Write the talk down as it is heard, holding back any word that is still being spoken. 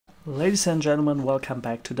Ladies and gentlemen, welcome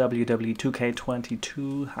back to WWE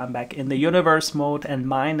 2K22. I'm back in the universe mode and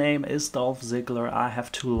my name is Dolph Ziggler. I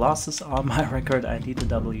have 2 losses on my record. I need a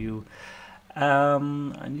W.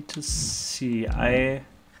 I need to see. I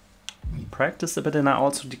practiced a bit and I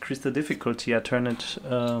also decreased the difficulty. I turned it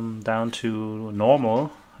down to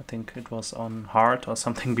normal. I think it was on hard or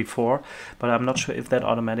something before, but I'm not sure if that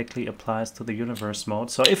automatically applies to the universe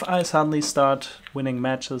mode. So if I suddenly start winning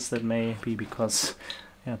matches, that may be because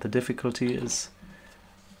the difficulty is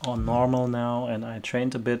on normal now and I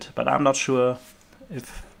trained a bit, but I'm not sure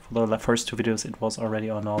if for the first 2 videos it was already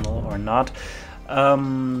on normal or not.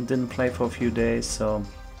 Didn't play for a few days, so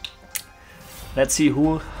let's see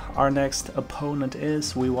who our next opponent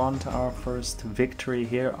is. We want our first victory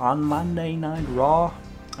here on Monday Night Raw.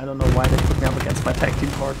 I don't know why they put me up against my tag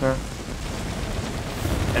team partner,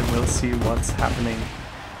 and we'll see what's happening.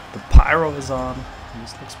 The pyro is on.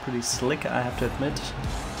 This looks pretty slick, I have to admit.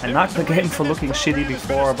 I knocked the game for looking shitty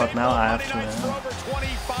before, but now I have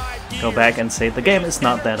to go back and say the game is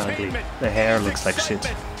not that ugly. The hair looks like shit,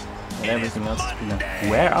 and everything else is pretty nice.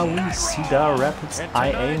 Where are we? Cedar Rapids,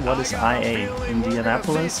 IA? What is IA?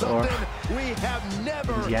 Indianapolis or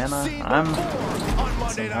Indiana? I'm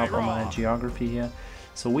some help on my geography here.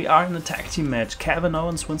 So we are in a tag team match. Kevin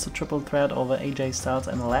Owens wins the triple threat over AJ Styles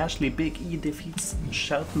and Lashley. Big E defeats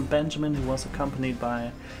Shelton Benjamin, who was accompanied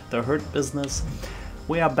by the Hurt Business.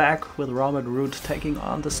 We are back with Robert Roode taking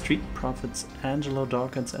on the Street Profits, Angelo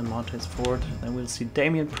Dawkins and Montez Ford. Then we'll see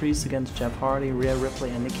Damian Priest against Jeff Hardy, Rhea Ripley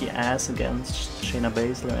and Nikki Ash against Shayna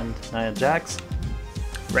Baszler and Nia Jax.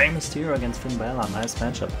 Rey Mysterio against Finn Balor, nice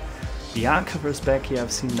matchup. Bianca vs Becky,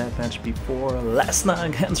 I've seen that match before. Lesnar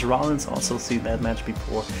against Rollins, also seen that match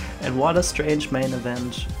before. And what a strange main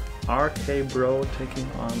event. RK Bro taking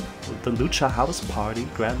on the Lucha House Party,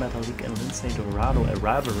 Grand Metalik and Lindsay Dorado, a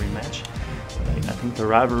rivalry match. But I think the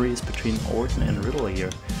rivalry is between Orton and Riddle here.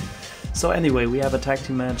 So anyway, we have a tag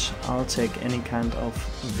team match. I'll take any kind of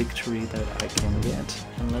victory that I can get.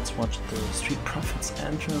 And let's watch the Street Profits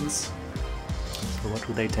entrance. So what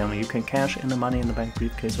do they tell me? You can cash in the Money in the Bank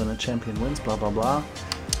briefcase when a champion wins, blah blah blah.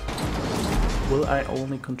 Will I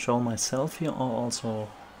only control myself here or also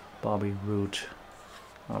Bobby Roode?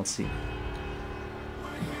 I'll see.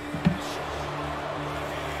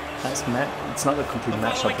 Nice it's not a complete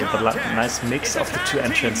matchup here, but like a nice mix of the 2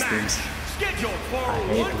 entrance themes. I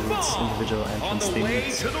hate Roode's individual entrance theme,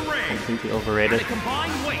 it's completely overrated.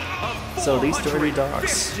 So these dirty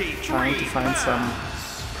dogs trying to find some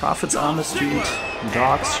profits on the street.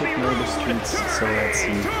 Dogs should know the streets, so let's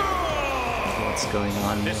see what's going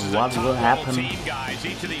on here. What will happen?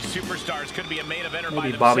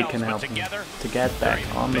 Maybe Bobby can help me to get back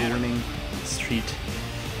on the winning street to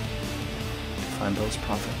find those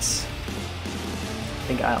profits. I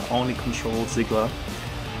think I only control Ziggler.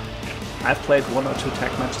 I've played 1 or 2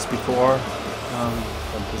 tag matches before,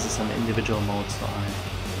 but this is an individual mode, so I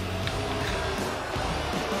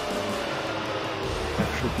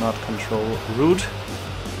should not control Roode.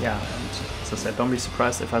 Yeah, and as I said, don't be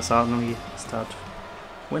surprised if I suddenly start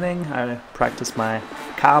winning. I practice my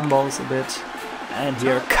combos a bit, and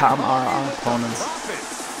here come our opponents.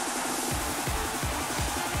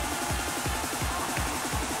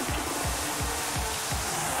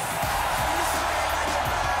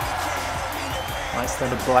 Why is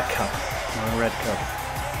that a black cup, not a red cup?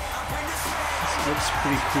 This looks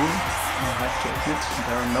pretty cool, I have to admit.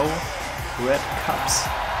 There are no red cups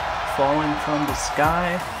falling from the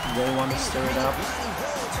sky. They want to stir it up.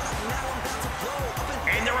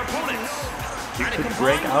 And their opponents. You could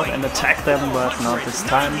break out and attack them, but not this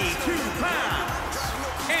time. Don't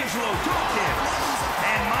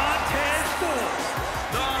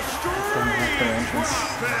have their entrance.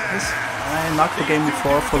 I knocked the game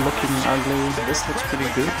before for looking ugly. This looks pretty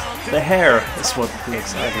good. The hair is what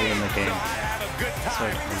looks ugly in the game.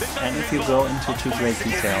 And if you go into too great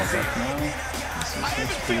detail, but now this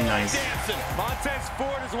looks pretty nice. Montez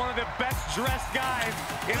Ford is one of the best dressed guys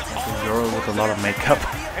in all a girl with a lot of makeup.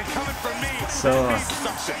 So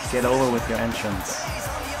get over with your entrance.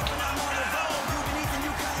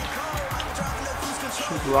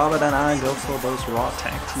 Should Robert and I go for those Raw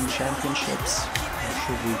Tag Team Championships? Or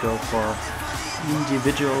should we go for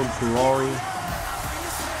individual glory?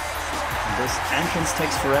 And this entrance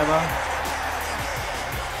takes forever.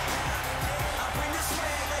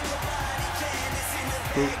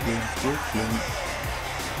 Brooklyn, Brooklyn,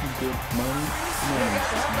 good money, money,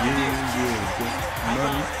 yeah, yeah, good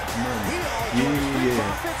money, money, yeah,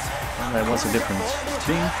 yeah. And that was a different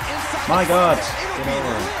team. My God, get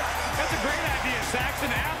over. That's a great idea,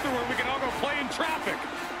 Saxon. Afterward, we can all go play in traffic.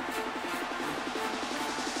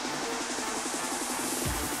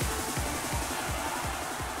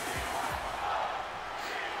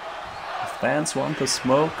 Fans want the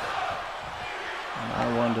smoke, and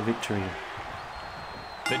I want the victory.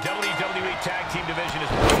 The WWE Tag Team Division is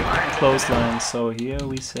clothesline. So here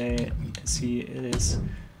we see it is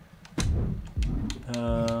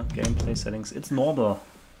gameplay settings. It's normal,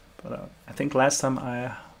 but I think last time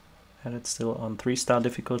I had it still on 3-star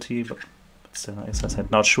difficulty, but still, as I said,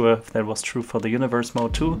 not sure if that was true for the Universe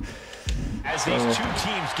mode too. As these two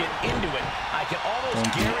teams get into it, I can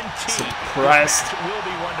almost guarantee surprised. this will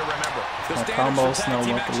be one to remember. My combos now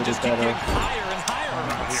work a little better.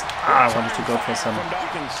 I wanted to go for some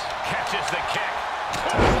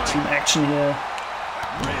team action here.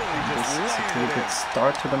 This is a pretty good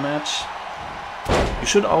start to the match. You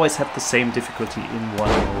should always have the same difficulty in one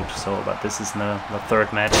mode, but this is the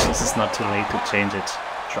third match. This is not too late to change it.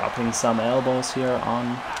 Dropping some elbows here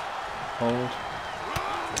on old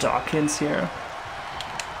Dawkins here.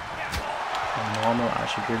 On normal, I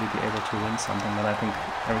should really be able to win something, but I think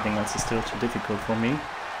everything else is still too difficult for me.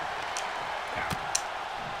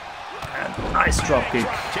 And nice drop kick.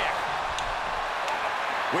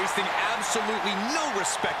 Wasting absolutely no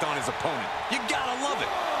respect on his opponent. You gotta love it.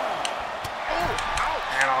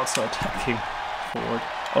 And also attacking forward.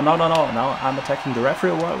 Oh, no. Now I'm attacking the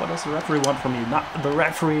referee. What does the referee want from me? Not the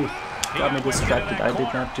referee got me distracted. I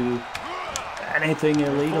did not do anything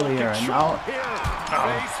illegal here. And now,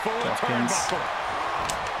 Dawkins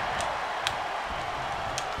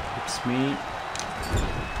keeps me.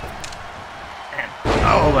 And,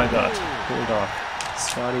 oh my god, Bulldog.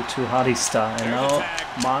 Started to Hardy style. And now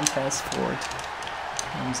Montez Ford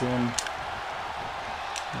comes in.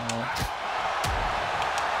 Now,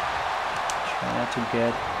 try to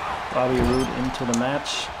get Bobby Roode into the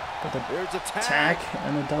match. But a tag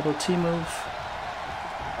and a double T move.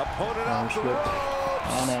 Flip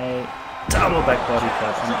on a double back body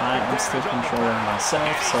cut, and I am still controlling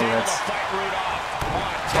myself, so let's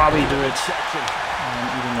Bobby do it. And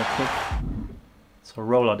even a quick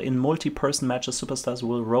rollout. In multi-person matches, superstars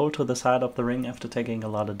will roll to the side of the ring after taking a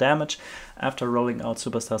lot of damage. After rolling out,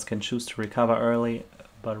 superstars can choose to recover early,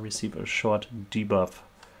 but receive a short debuff.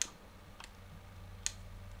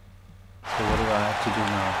 So what do I have to do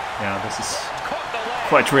now? Yeah, this is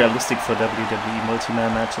quite realistic for WWE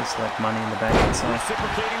multi-man matches like Money in the Bank and so on.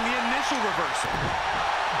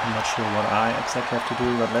 I'm not sure what I exactly have to do,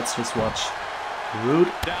 but let's just watch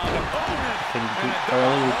Roode. Can do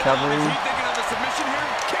early recovery.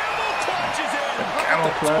 The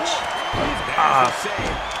camel clutch.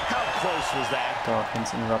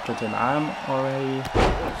 Dawkins interrupted, and I'm already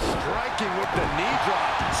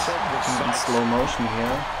in slow motion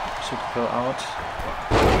here. Should go out.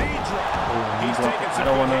 Oh, I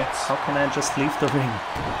don't wanna. How can I just leave the ring?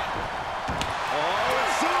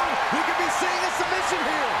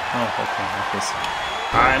 Oh, okay, like this.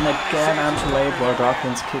 I'm too late while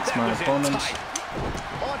Dawkins kicks my opponent.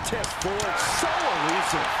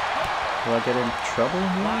 Do I get in trouble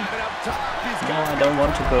here? No, I don't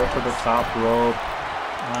want to go to the top rope.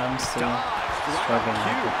 I'm still struggling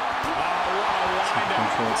with it.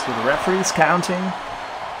 Control. So the referee's counting.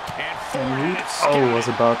 And Roode, was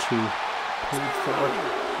about to pull it forward.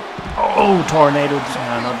 Oh, tornado!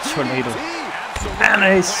 Not tornado. And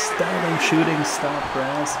a standing shooting star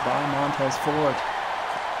press by Montez Ford.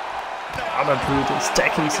 Robert Roode is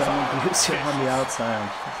taking some abuse here on the outside.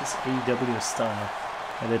 This is AEW style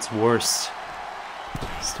at its worst.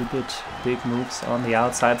 Stupid big moves on the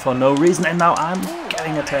outside for no reason, and now I'm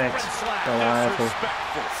getting attacked. But I have a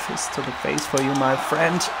fist to the face for you, my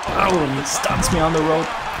friend. Oh, and he stuns me on the rope.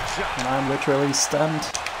 And I'm literally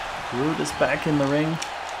stunned. Roode is back in the ring.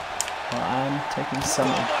 While I'm taking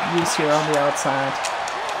some abuse here on the outside.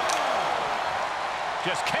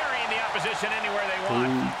 Just carrying the opposition anywhere they want.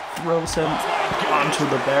 He throws him onto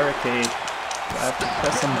the barricade. Do I have to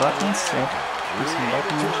press some buttons? Yeah. Do some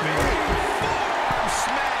button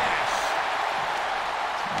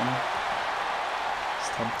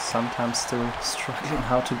sometimes still struggling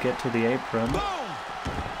how to get to the apron.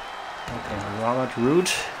 Okay, Robert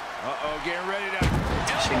Roode. Getting ready to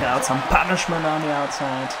dishing out some punishment on the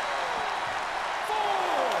outside.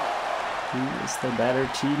 Who is the better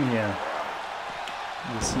team here?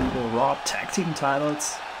 We see the Raw Tag Team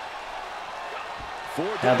titles.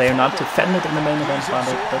 Yeah, they are not defended in the main event, but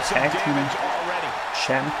the Tag Team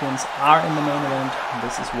champions are in the main event.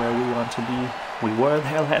 This is where we want to be. We were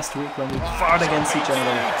there last week when we fought against each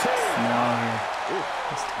other. Now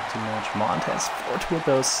this Tag Team match. Montez Ford with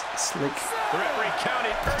those slick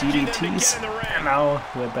DDTs. And now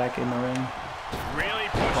we're back in the ring.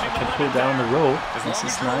 Oh, I can pull down the rope. This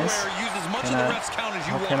is nice.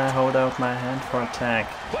 How can I hold out my hand for a tag?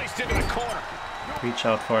 reach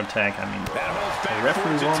out for attack. I mean, the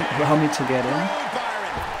referee won't allow me to get in.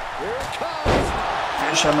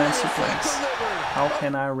 Fisherman suplex. How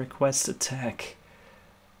can I request attack?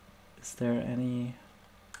 Is there any...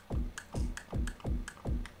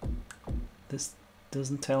 This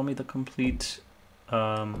doesn't tell me the complete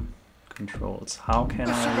controls. How can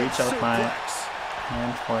I reach out my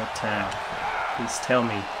hand for attack? Please tell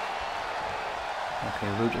me. Okay,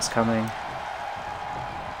 Root is coming.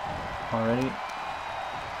 Already.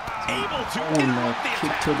 Oh no,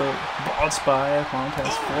 kick to the balls by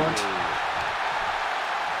Montez Ford.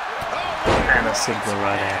 And a Ziggler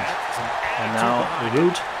right hand. And now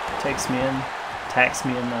Root takes me in, tags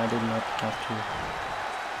me in. I did not have to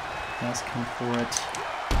ask him for it.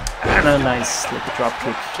 And a nice slip drop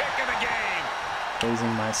kick.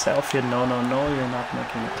 Praising myself here. No, no, no, you're not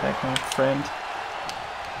making a tag, my friend.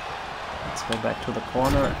 Let's go back to the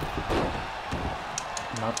corner.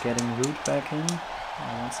 Not getting Root back in.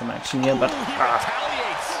 I want some action here, but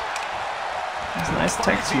there's a nice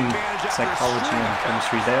tag team psychology and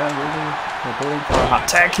chemistry there. Really, we're building for a hot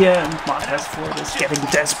tag here, and Montez Ford is getting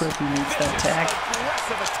desperate. He needs that tag.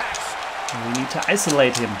 And we need to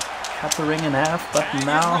isolate him. Cut the ring in half, but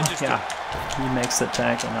now, yeah, he makes the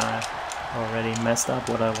tag, and I already messed up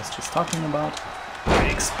what I was just talking about.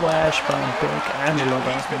 Big splash by Big Angelo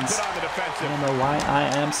Dawkins. I don't know why I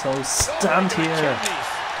am so stunned here.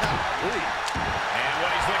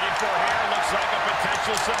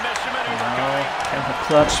 Now, camera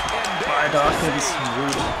clutch by Dawkins.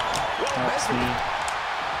 Root helps me.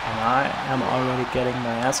 And I am already getting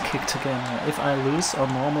my ass kicked again. If I lose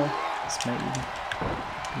on normal, this may even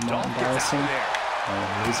be more embarrassing.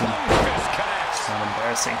 I'm losing. It's not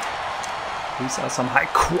embarrassing. These are some high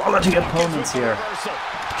quality opponents here. I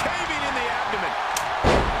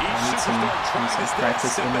need some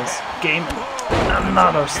practice in this game.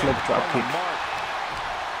 Another slip drop kick.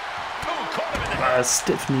 A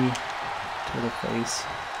stiff knee to the face.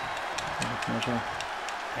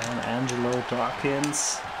 And Angelo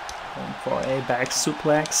Dawkins going for a back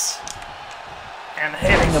suplex. And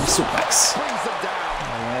hitting him suplex.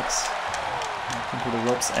 Legs back into the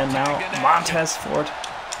ropes. And now Montez Ford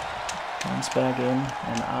comes back in,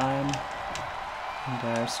 and I'm in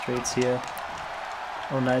dire straits here.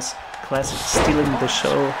 Oh, nice. Classic stealing the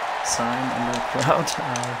show sign in the crowd. I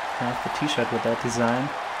have the t-shirt with that design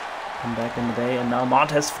from back in the day. And now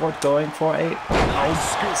Montez Ford going for a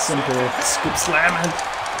simple scoop slam. And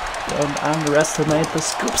don't underestimate the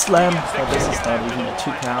scoop slam. But this is not even a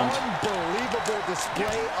 2 count.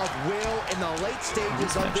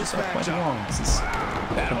 These matches are quite long. This is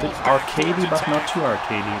a bit arcadey, but not too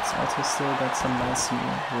arcadey. It's also still got some nice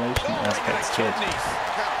simulation aspects to it.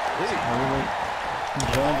 So I really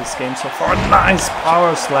enjoy this game so far. Nice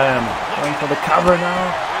power slam! Going for the cover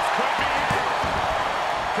now.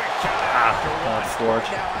 Ford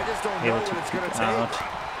able to kick out.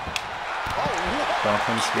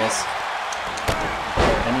 Dawkins, yes.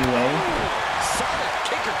 Anyway. So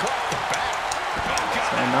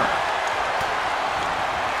now.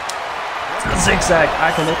 Zigzag.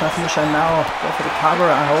 I can make my finisher now. Go for the cover.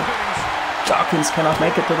 I hope Dawkins cannot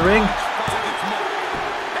make it to the ring.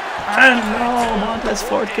 And no, Montez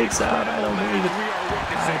Ford kicks out. I don't believe it.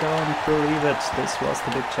 I don't believe it. This was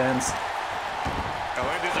the big chance.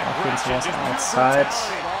 Dawkins was outside.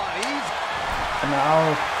 And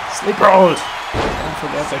now sleep rolled. Don't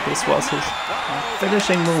forget that this was his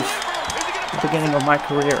finishing move at the beginning of my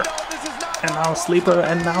career. And now sleeper,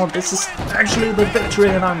 and now this is actually the victory,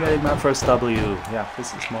 and I'm getting my first W. Yeah,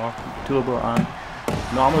 this is more doable on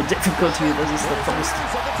normal difficulty. This is the first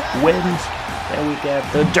win. There we get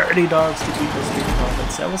the Dirty Dogs to beat the Street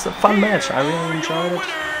Profits. That was a fun match. I really enjoyed it.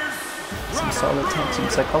 Some solid tag team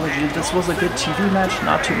psychology. This was a good TV match,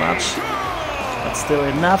 not too much, but still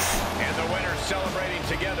enough.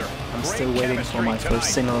 I'm still waiting for my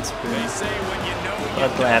first singles experience,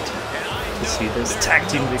 but glad to see this tag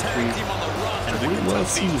team victory. And we will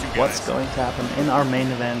see what's going to happen in our main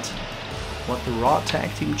event, what the Raw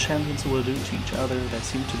Tag Team Champions will do to each other. There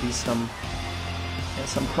seem to be some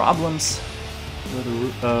problems with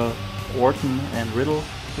Orton and Riddle.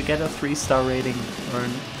 We get a 3-star rating,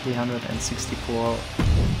 earn 364,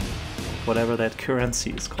 whatever that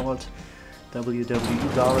currency is called,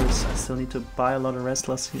 WWE dollars. I still need to buy a lot of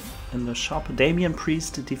wrestlers in the shop. Damian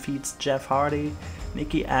Priest defeats Jeff Hardy.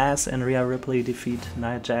 Nikki Ass and Rhea Ripley defeat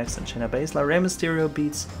Nia Jax and Shayna Baszler. Rey Mysterio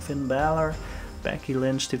beats Finn Balor. Becky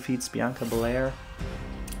Lynch defeats Bianca Belair.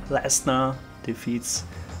 Lesnar defeats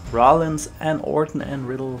Rollins, and Orton and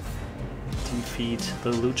Riddle defeat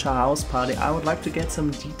the Lucha House Party. I would like to get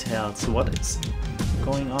some details. What is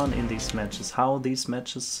going on in these matches? How these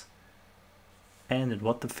matches ended,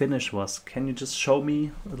 what the finish was. Can you just show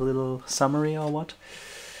me a little summary or what?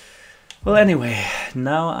 Well, anyway,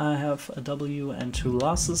 now I have a W and 2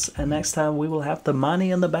 losses, and next time we will have the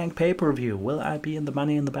Money in the Bank pay-per-view. Will I be in the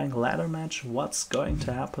Money in the Bank ladder match? What's going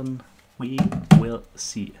to happen? We will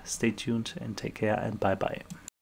see. Stay tuned and take care, and bye-bye.